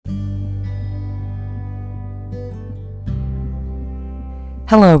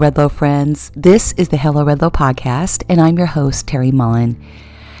Hello, Redlow friends. This is the Hello Redlow podcast, and I'm your host, Terry Mullen.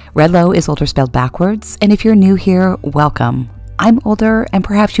 Redlow is older spelled backwards, and if you're new here, welcome. I'm older, and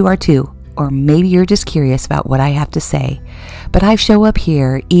perhaps you are too, or maybe you're just curious about what I have to say. But I show up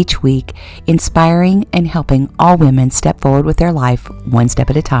here each week, inspiring and helping all women step forward with their life one step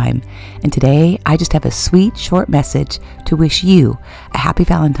at a time. And today, I just have a sweet, short message to wish you a happy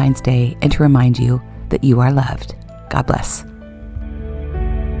Valentine's Day and to remind you that you are loved. God bless.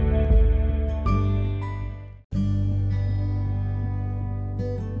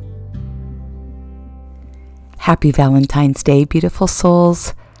 Happy Valentine's Day, beautiful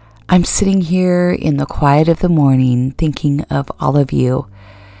souls. I'm sitting here in the quiet of the morning thinking of all of you.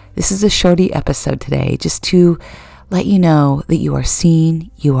 This is a shorty episode today just to let you know that you are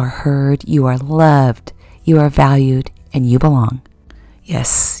seen, you are heard, you are loved, you are valued, and you belong.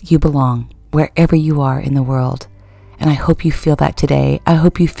 Yes, you belong wherever you are in the world. And I hope you feel that today. I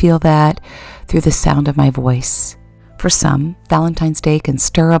hope you feel that through the sound of my voice. For some, Valentine's Day can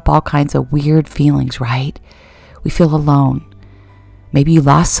stir up all kinds of weird feelings, right? We feel alone. Maybe you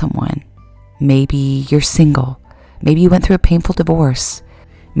lost someone. Maybe you're single. Maybe you went through a painful divorce.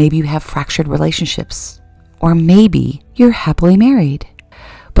 Maybe you have fractured relationships. Or maybe you're happily married.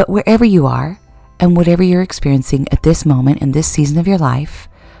 But wherever you are and whatever you're experiencing at this moment in this season of your life,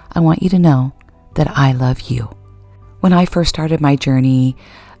 I want you to know that I love you. When I first started my journey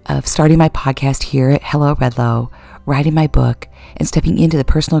of starting my podcast here at Hello Redlow, writing my book, and stepping into the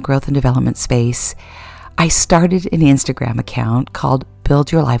personal growth and development space, I started an Instagram account called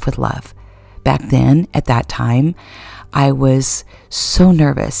Build Your Life with Love. Back then, at that time, I was so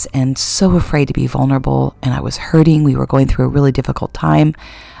nervous and so afraid to be vulnerable, and I was hurting. We were going through a really difficult time.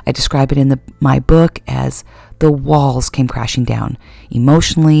 I describe it in my book as the walls came crashing down,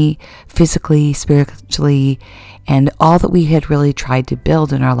 emotionally, physically, spiritually, and all that we had really tried to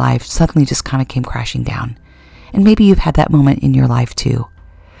build in our life suddenly just kind of came crashing down. And maybe you've had that moment in your life too.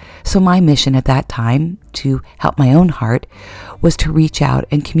 So my mission at that time, to help my own heart, was to reach out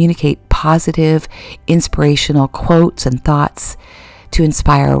and communicate positive, inspirational quotes and thoughts to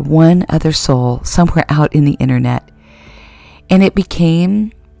inspire one other soul somewhere out in the internet. And it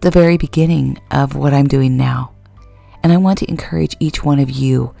became the very beginning of what I'm doing now. And I want to encourage each one of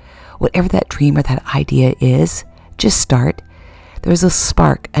you, whatever that dream or that idea is, just start. There's a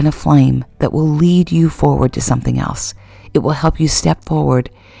spark and a flame that will lead you forward to something else. It will help you step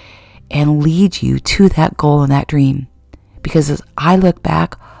forward and lead you to that goal and that dream. Because as I look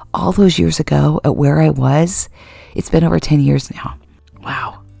back all those years ago at where I was, it's been over 10 years now.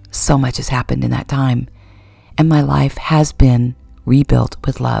 Wow, so much has happened in that time. And my life has been rebuilt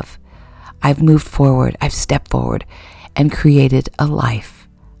with love. I've moved forward, I've stepped forward and created a life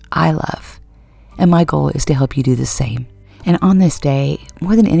I love. And my goal is to help you do the same. And on this day,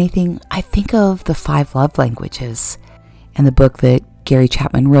 more than anything, I think of the 5 love languages and the book that Gary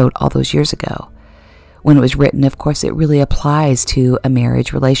Chapman wrote all those years ago. When it was written, of course, it really applies to a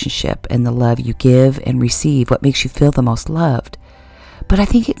marriage relationship and the love you give and receive, what makes you feel the most loved. But I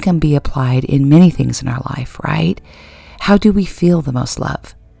think it can be applied in many things in our life, right? How do we feel the most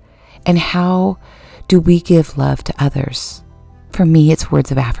love? And how do we give love to others? For me, it's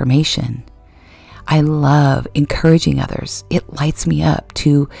words of affirmation. I love encouraging others. It lights me up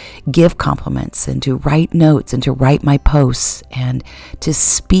to give compliments and to write notes and to write my posts and to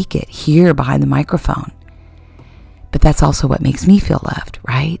speak it here behind the microphone. But that's also what makes me feel loved,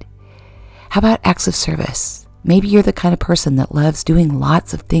 right? How about acts of service? Maybe you're the kind of person that loves doing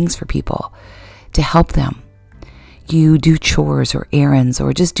lots of things for people to help them. You do chores or errands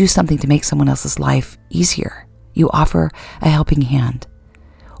or just do something to make someone else's life easier. You offer a helping hand.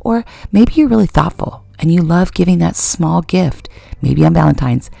 Or maybe you're really thoughtful and you love giving that small gift, maybe on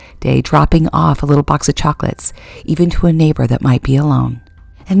Valentine's Day, dropping off a little box of chocolates, even to a neighbor that might be alone.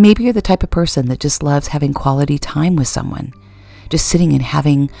 And maybe you're the type of person that just loves having quality time with someone, just sitting and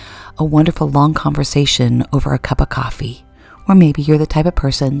having a wonderful long conversation over a cup of coffee. Or maybe you're the type of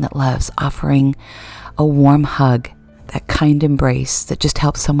person that loves offering a warm hug, that kind embrace that just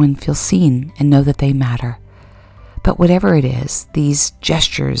helps someone feel seen and know that they matter. But whatever it is, these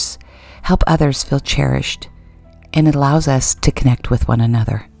gestures help others feel cherished, and it allows us to connect with one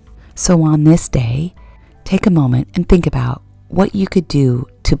another. So on this day, take a moment and think about what you could do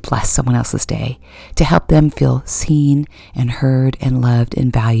to bless someone else's day, to help them feel seen and heard and loved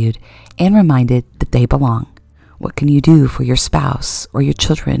and valued and reminded that they belong. What can you do for your spouse or your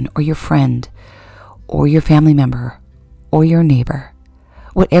children or your friend or your family member or your neighbor?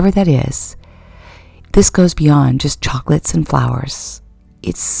 Whatever that is, this goes beyond just chocolates and flowers.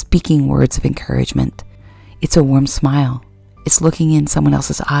 It's speaking words of encouragement. It's a warm smile. It's looking in someone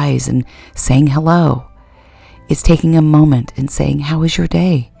else's eyes and saying hello. It's taking a moment and saying, how was your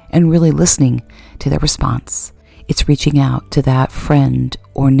day? And really listening to their response. It's reaching out to that friend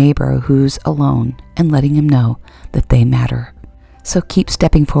or neighbor who's alone and letting them know that they matter. So keep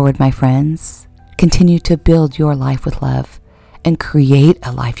stepping forward, my friends. Continue to build your life with love and create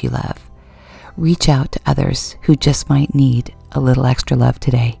a life you love. Reach out to others who just might need a little extra love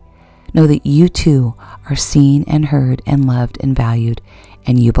today. Know that you too are seen and heard and loved and valued,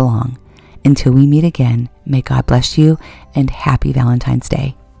 and you belong. Until we meet again, may God bless you and happy Valentine's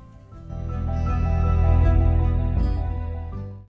Day.